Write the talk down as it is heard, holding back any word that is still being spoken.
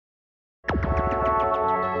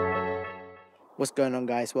What's going on,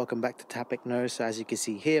 guys? Welcome back to Topic Nose. So as you can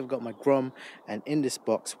see here, I've got my Grom, and in this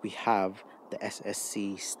box we have the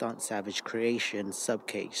SSC Stunt Savage Creation sub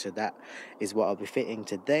cage. So that is what I'll be fitting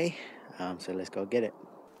today. So let's go get it.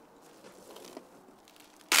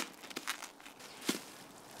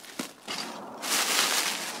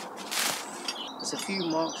 There's a few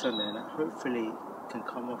marks on there that hopefully can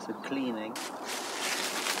come off with cleaning.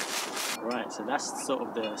 Right, so that's sort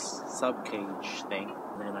of the sub cage thing.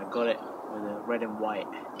 And then I got it with a red and white,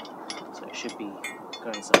 so it should be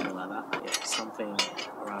going something like that. Yeah, something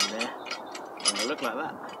around there. And it'll look like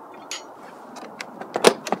that.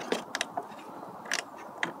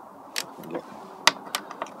 Yep.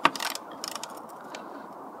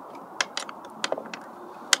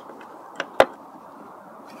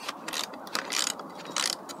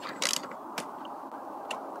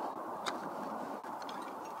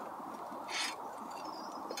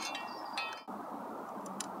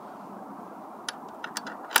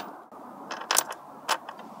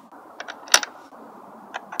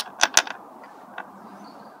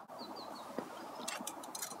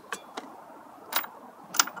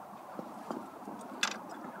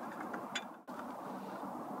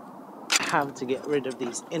 Have to get rid of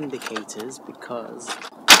these indicators because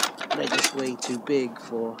they're just way too big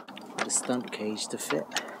for the stunt cage to fit.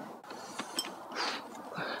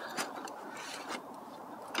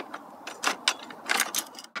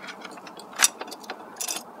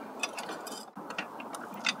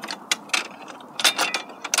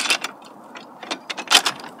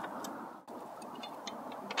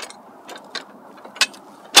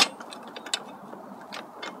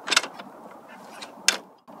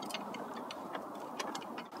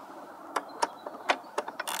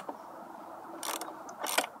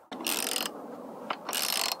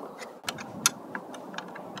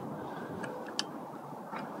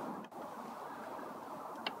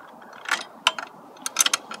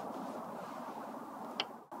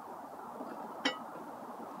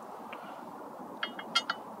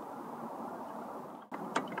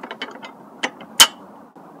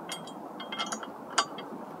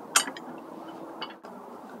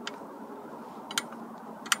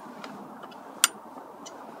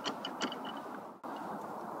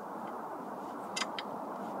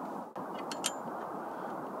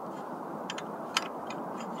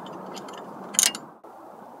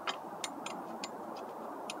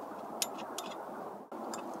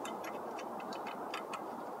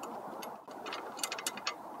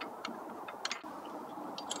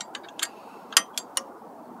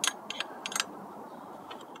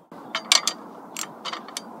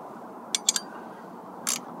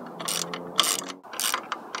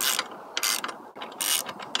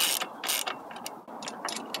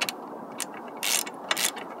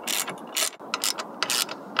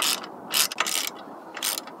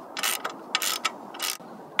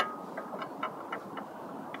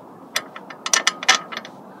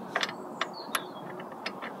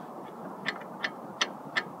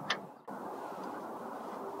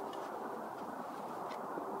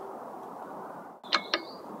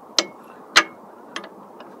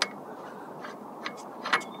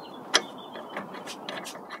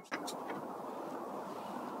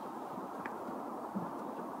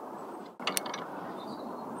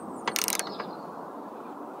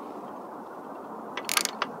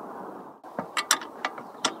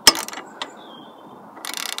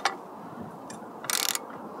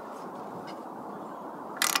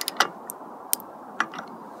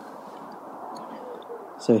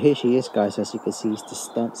 So here she is, guys. As you can see, it's the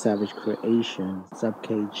Stunt Savage Creation sub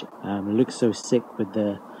cage. It looks so sick with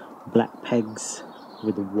the black pegs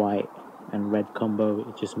with the white and red combo.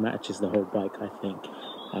 It just matches the whole bike, I think.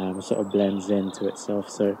 It sort of blends into itself.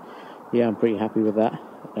 So yeah, I'm pretty happy with that,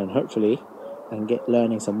 and hopefully I can get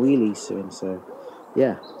learning some wheelies soon. So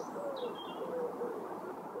yeah.